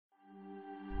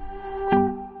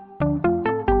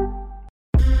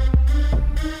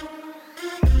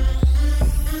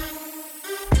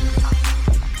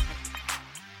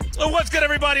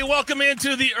everybody. Welcome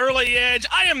into the Early Edge.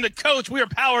 I am the coach. We are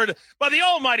powered by the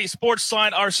almighty Sports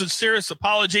Line. Our sincerest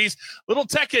apologies. Little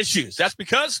tech issues. That's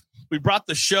because we brought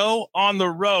the show on the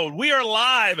road. We are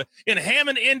live in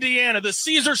Hammond, Indiana, the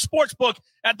Caesar Sportsbook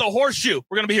at the Horseshoe.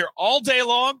 We're going to be here all day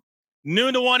long,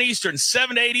 noon to 1 Eastern,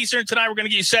 7 to 8 Eastern. Tonight, we're going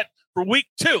to get you set for week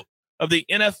 2 of the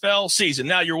NFL season.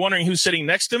 Now, you're wondering who's sitting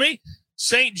next to me.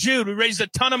 St. Jude. We raised a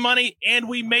ton of money, and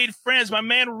we made friends. My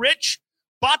man, Rich,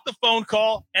 bought the phone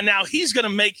call, and now he's going to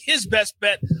make his best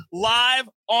bet live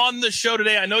on the show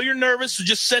today. I know you're nervous, so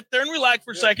just sit there and relax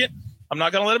for a second. I'm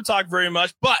not going to let him talk very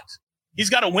much, but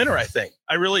he's got a winner, I think.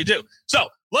 I really do. So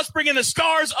let's bring in the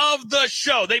stars of the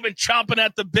show. They've been chomping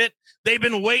at the bit. They've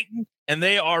been waiting, and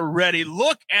they are ready.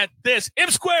 Look at this. M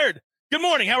Squared, good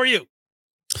morning. How are you?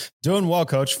 Doing well,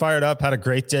 Coach. Fired up. Had a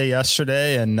great day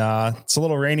yesterday, and it's a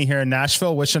little rainy here in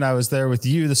Nashville. Wishing I was there with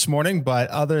you this morning, but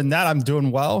other than that, I'm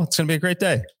doing well. It's going to be a great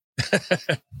day.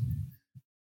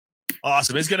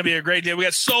 Awesome. It's going to be a great day. We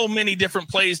got so many different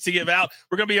plays to give out.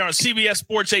 We're going to be on CBS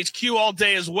Sports HQ all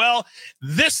day as well.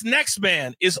 This next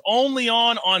man is only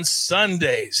on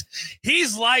Sundays.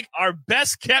 He's like our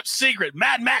best kept secret,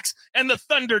 Mad Max and the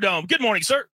Thunderdome. Good morning,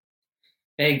 sir.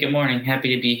 Hey, good morning.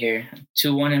 Happy to be here.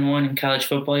 2-1-1 in college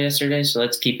football yesterday, so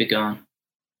let's keep it going.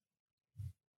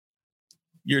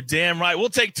 You're damn right. We'll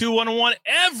take 2-1-1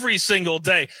 every single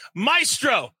day.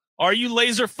 Maestro, are you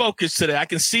laser focused today? I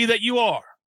can see that you are.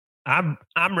 I'm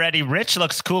ready. Rich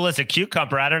looks cool as a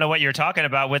cucumber. I don't know what you're talking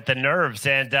about with the nerves.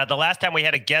 And the last time we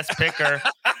had a guest picker,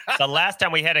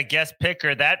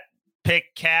 that pick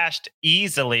cashed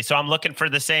easily. So I'm looking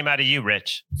for the same out of you,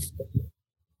 Rich.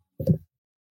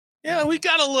 Yeah, we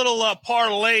got a little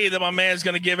parlay that my man's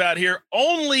going to give out here,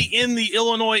 only in the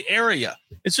Illinois area.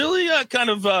 It's really kind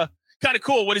of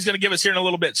cool what he's going to give us here in a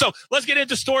little bit. So let's get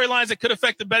into storylines that could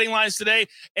affect the betting lines today.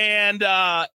 And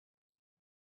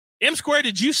M Square,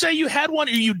 did you say you had one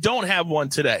or you don't have one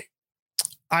today?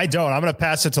 I don't. I'm going to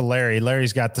pass it to Larry.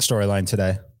 Larry's got the storyline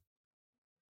today.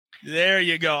 There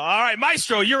you go. All right,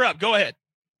 Maestro, you're up. Go ahead.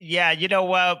 Yeah,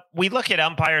 we look at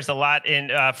umpires a lot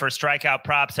for strikeout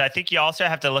props. I think you also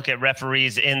have to look at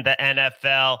referees in the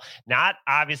NFL, not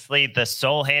obviously the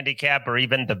sole handicap or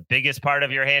even the biggest part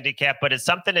of your handicap, but it's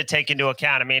something to take into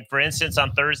account. I mean, for instance,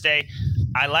 on Thursday,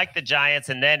 I like the Giants,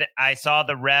 and then I saw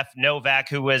the ref Novak,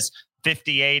 who was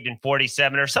 58 and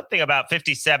 47 or something about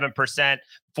 57%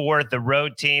 for the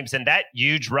road teams. And that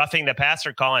huge roughing the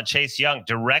passer call on Chase Young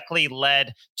directly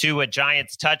led to a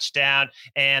Giants touchdown,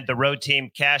 and the road team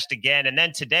cashed again. And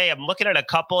then today I'm looking at a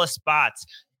couple of spots,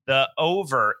 the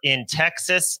over in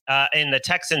Texas, in the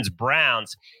Texans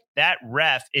Browns. That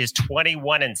ref is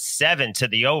 21-7 to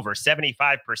the over,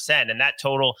 75%. And that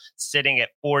total sitting at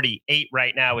 48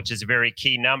 right now, which is a very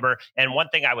key number. And one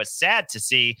thing I was sad to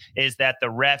see is that the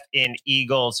ref in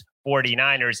Eagles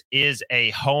 49ers is a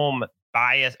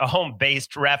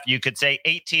home-based ref. You could say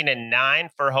 18-9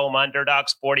 for home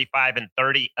underdogs,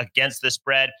 45-30 against the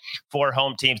spread for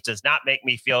home teams. Does not make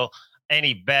me feel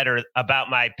any better about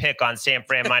my pick on San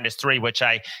Fran -3, which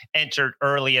I entered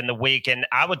early in the week. And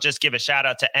I would just give a shout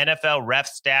out to NFL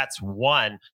Ref Stats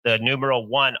 1, the numeral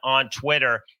 1 on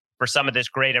Twitter for some of this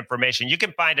great information. You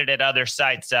can find it at other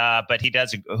sites, but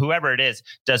whoever it is,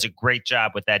 does a great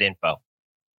job with that info.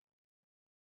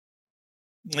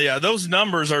 Yeah, those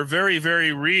numbers are very,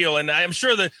 very real. And I'm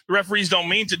sure the referees don't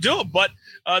mean to do it, but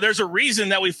there's a reason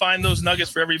that we find those nuggets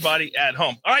for everybody at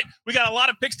home. All right, we got a lot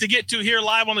of picks to get to here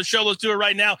live on the show. Let's do it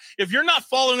right now. If you're not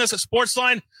following us at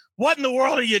Sportsline, what in the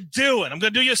world are you doing? I'm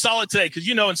going to do you a solid today because,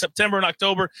 in September and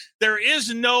October, there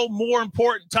is no more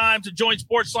important time to join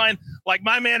Sportsline like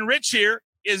my man Rich here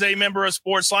is a member of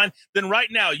Sportsline. Then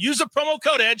right now, use the promo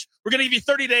code EDGE. We're going to give you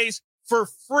 30 days for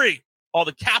free. All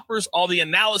the cappers, all the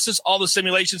analysis, all the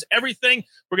simulations, everything.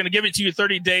 We're going to give it to you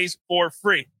 30 days for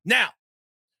free. Now,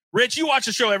 Rich, you watch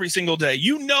the show every single day.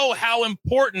 You know how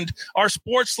important our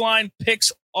Sportsline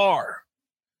picks are.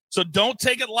 So don't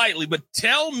take it lightly, but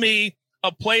tell me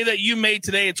a play that you made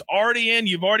today. It's already in.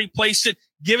 You've already placed it.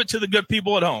 Give it to the good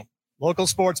people at home. Local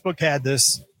sportsbook had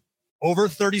this over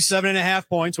 37.5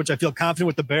 points, which I feel confident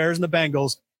with the Bears and the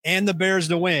Bengals, and the Bears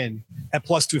to win at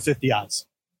plus 250 odds.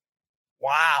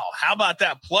 Wow. How about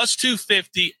that? Plus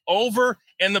 250 over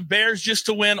and the Bears just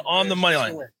to win on the money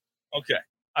line. Okay.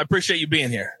 I appreciate you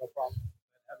being here. No problem.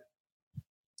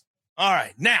 All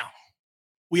right. Now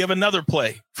we have another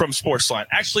play from Sportsline.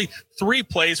 Actually, 3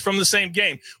 plays from the same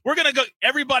game. We're going to go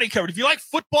everybody covered. If you like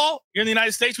football, you're in the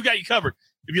United States, we got you covered.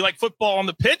 If you like football on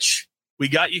the pitch, we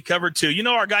got you covered too.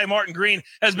 Our guy Martin Green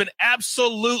has been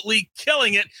absolutely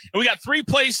killing it. And we got 3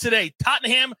 plays today,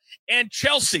 Tottenham and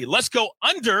Chelsea. Let's go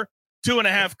under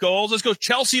 2.5 goals. Let's go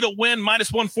Chelsea to win,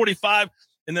 -145.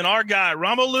 And then our guy,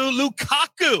 Romelu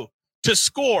Lukaku, to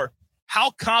score.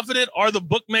 How confident are the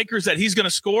bookmakers that he's going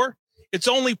to score? It's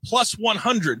only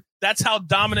 +100. That's how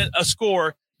dominant a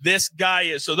scorer this guy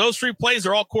is. So those 3 plays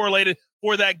are all correlated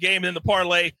for that game in the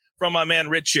parlay from my man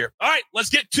Rich here. All right, let's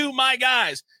get to my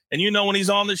guys. And you know when he's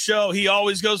on the show, he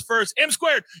always goes first. M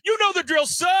Squared, you know the drill,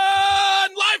 son.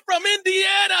 Live from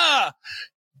Indiana.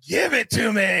 Give it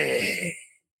to me.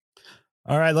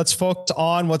 All right, let's focus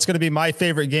on what's going to be my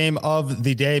favorite game of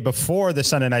the day before the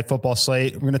Sunday Night Football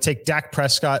slate. We're going to take Dak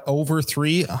Prescott over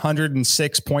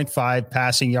 306.5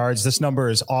 passing yards. This number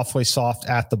is awfully soft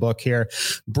at the book here.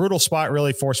 Brutal spot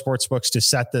really for sports books to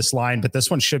set this line, but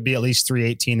this one should be at least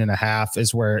 318.5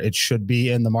 is where it should be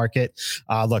in the market.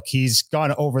 Look, he's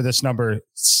gone over this number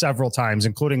several times,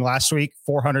 including last week,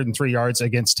 403 yards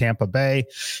against Tampa Bay.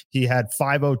 He had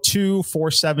 502,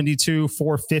 472,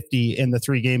 450 in the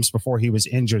 3 games before he was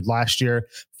injured last year.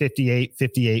 58,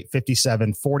 58,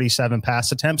 57, 47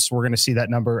 pass attempts. We're going to see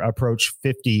that number approach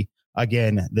 50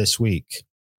 again this week.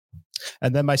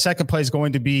 And then my second play is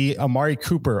going to be Amari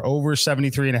Cooper over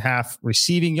 73.5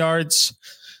 receiving yards.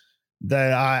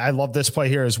 I love this play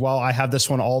here as well. I have this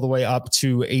one all the way up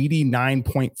to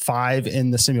 89.5 in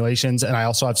the simulations. And I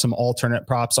also have some alternate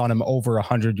props on him over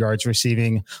 100 yards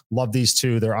receiving. Love these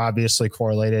two. They're obviously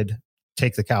correlated.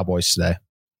 Take the Cowboys today.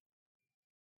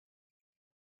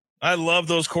 I love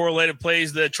those correlated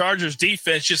plays. The Chargers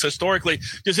defense just historically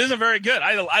just isn't very good.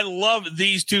 I love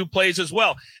these 2 plays as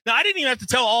well. Now, I didn't even have to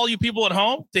tell all you people at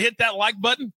home to hit that like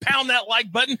button, pound that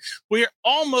like button. We're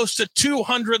almost to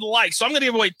 200 likes. So I'm going to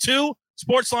give away 2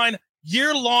 Sportsline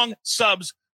year-long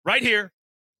subs right here,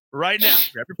 right now.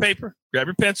 Grab your paper, grab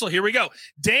your pencil. Here we go.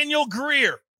 Daniel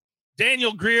Greer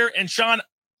and Sean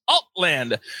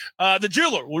Altland. The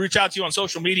jeweler will reach out to you on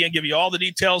social media and give you all the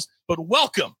details, but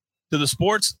welcome to the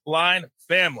Sports Line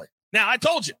family. Now, I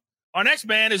told you, our next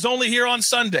man is only here on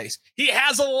Sundays. He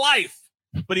has a life,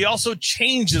 but he also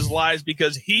changes lives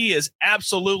because he is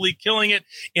absolutely killing it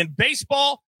in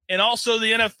baseball and also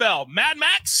the NFL. Mad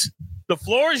Max, the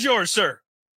floor is yours, sir.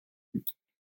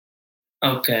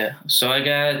 Okay, so I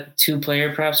got 2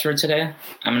 player props for today.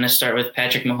 I'm going to start with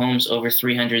Patrick Mahomes over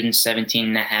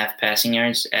 317.5 passing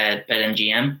yards at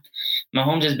BetMGM.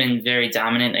 Mahomes has been very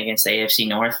dominant against the AFC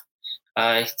North.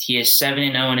 He is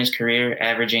 7-0 in his career,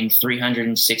 averaging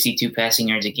 362 passing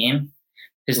yards a game.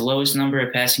 His lowest number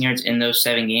of passing yards in those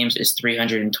 7 games is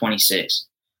 326.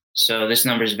 So this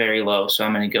number is very low. So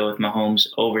I'm going to go with Mahomes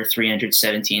over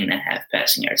 317.5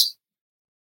 passing yards.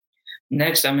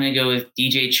 Next, I'm going to go with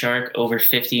DJ Chark over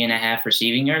 50.5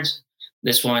 receiving yards.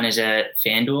 This one is at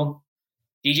FanDuel.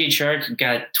 DJ Chark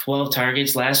got 12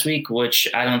 targets last week, which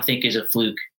I don't think is a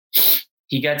fluke.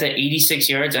 He got to 86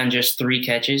 yards on just 3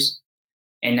 catches.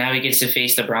 And now he gets to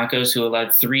face the Broncos, who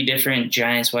allowed 3 different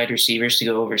Giants wide receivers to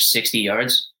go over 60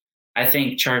 yards. I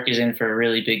think Chark is in for a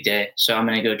really big day. So I'm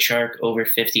going to go Chark over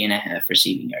 50.5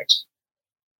 receiving yards.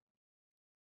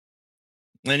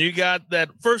 And you got that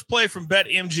first play from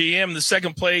BetMGM, the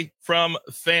second play from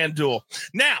FanDuel.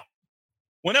 Now,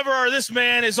 whenever this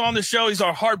man is on the show, he's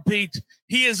our heartbeat.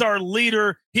 He is our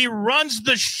leader. He runs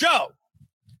the show.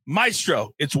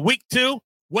 Maestro, it's week 2.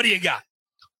 What do you got?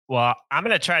 Well, I'm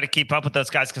going to try to keep up with those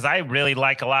guys because I really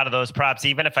like a lot of those props,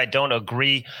 even if I don't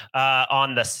agree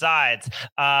on the sides.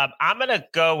 I'm going to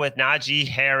go with Najee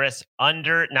Harris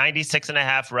under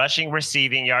 96.5 rushing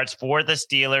receiving yards for the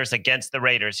Steelers against the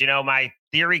Raiders. You know, my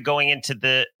theory going into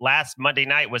the last Monday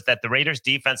night was that the Raiders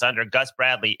defense under Gus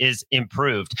Bradley is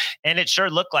improved. And it sure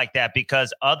looked like that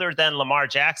because other than Lamar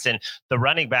Jackson, the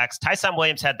running backs, Tyson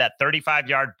Williams had that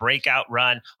 35-yard breakout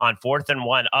run on 4th and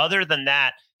 1. Other than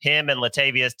that, him and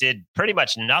Latavius did pretty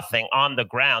much nothing on the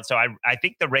ground. So I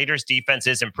think the Raiders defense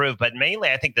is improved, but mainly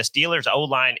I think the Steelers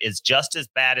O-line is just as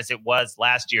bad as it was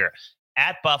last year.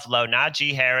 At Buffalo,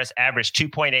 Najee Harris averaged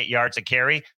 2.8 yards a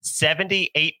carry.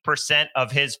 78%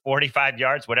 of his 45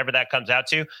 yards, whatever that comes out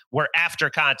to, were after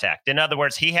contact. In other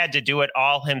words, he had to do it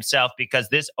all himself because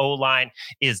this O-line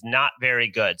is not very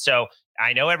good. So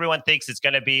I know everyone thinks it's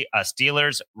going to be a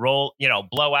Steelers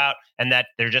blowout and that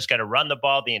they're just going to run the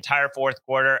ball the entire 4th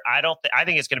quarter. I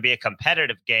think it's going to be a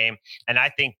competitive game. And I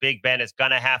think Big Ben is going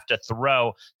to have to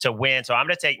throw to win. So I'm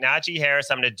going to take Najee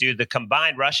Harris. I'm going to do the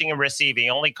combined rushing and receiving. He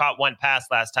only caught 1 pass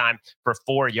last time for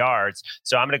 4 yards.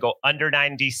 So I'm going to go under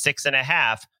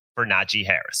 96.5 for Najee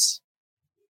Harris.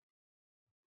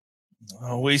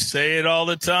 We say it all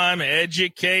the time,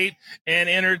 educate and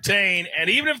entertain.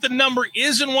 And even if the number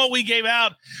isn't what we gave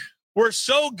out, we're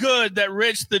so good that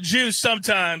Rich, the juice,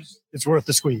 sometimes It's worth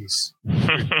the squeeze.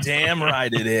 damn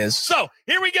right it is. So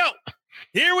here we go.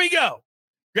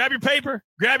 Grab your paper,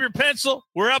 grab your pencil.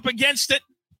 We're up against it.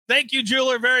 Thank you,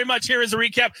 Jeweler, very much. Here is a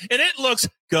recap, and it looks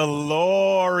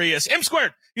glorious. M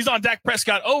squared, he's on Dak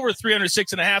Prescott over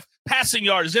 306.5 passing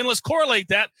yards. Then let's correlate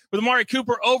that with Amari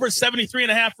Cooper over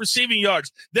 73.5 receiving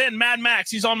yards. Then Mad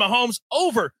Max, he's on Mahomes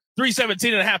over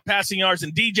 317.5 passing yards,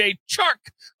 and DJ Chark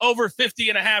over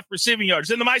 50.5 receiving yards.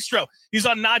 Then the Maestro, he's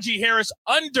on Najee Harris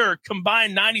under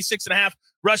combined 96.5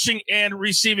 rushing and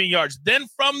receiving yards. Then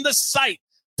from the site,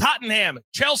 Tottenham,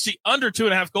 Chelsea under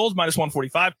 2.5 goals, minus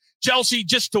 145. Chelsea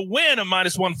just to win a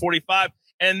minus 145.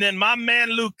 And then my man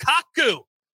Lukaku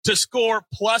to score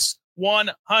plus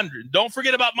 100. Don't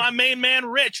forget about my main man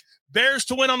Rich. Bears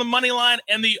to win on the money line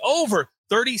and the over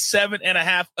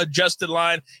 37.5 adjusted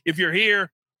line if you're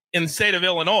here in the state of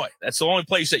Illinois. That's the only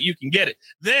place that you can get it.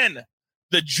 Then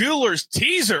the Jeweler's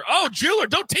teaser. Oh, Jeweler,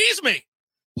 don't tease me.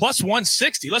 Plus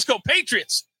 160. Let's go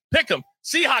Patriots. Pick them.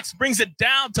 Seahawks brings it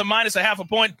down to minus 0.5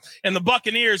 point, and the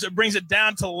Buccaneers, it brings it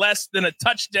down to less than a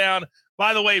touchdown.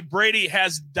 By the way, Brady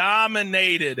has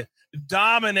dominated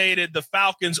the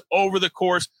Falcons over the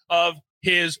course of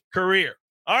his career.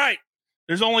 All right,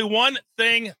 there's only one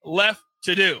thing left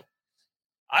to do.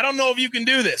 I don't know if you can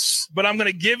do this, but I'm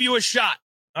going to give you a shot.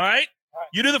 All right?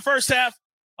 You do the first half,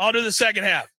 I'll do the second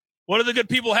half. What do the good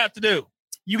people have to do?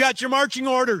 You got your marching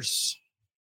orders.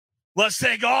 Let's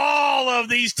take all of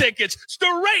these tickets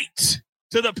straight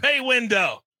to the pay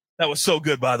window. That was so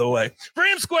good, by the way. For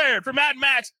M Squared, for Mad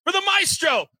Max, for the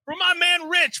Maestro, for my man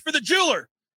Rich, for the Jeweler,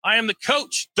 I am the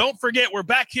coach. Don't forget, we're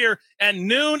back here at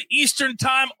noon Eastern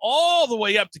time, all the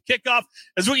way up to kickoff.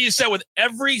 As what you said, with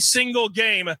every single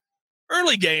game,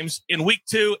 early games in week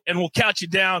 2, and we'll count you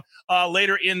down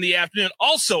later in the afternoon.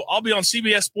 Also, I'll be on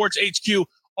CBS Sports HQ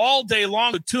all day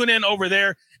long. So tune in over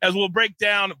there as we'll break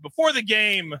down before the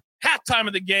game, halftime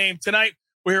of the game. Tonight,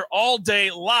 we're here all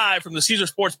day live from the Caesar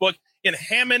Sportsbook in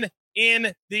Hammond,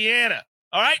 Indiana.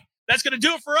 All right, that's going to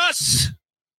do it for us.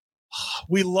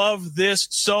 We love this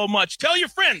so much. Tell your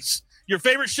friends your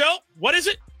favorite show. What is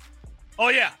it? Oh,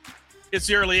 yeah, it's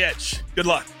The Early Edge. Good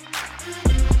luck.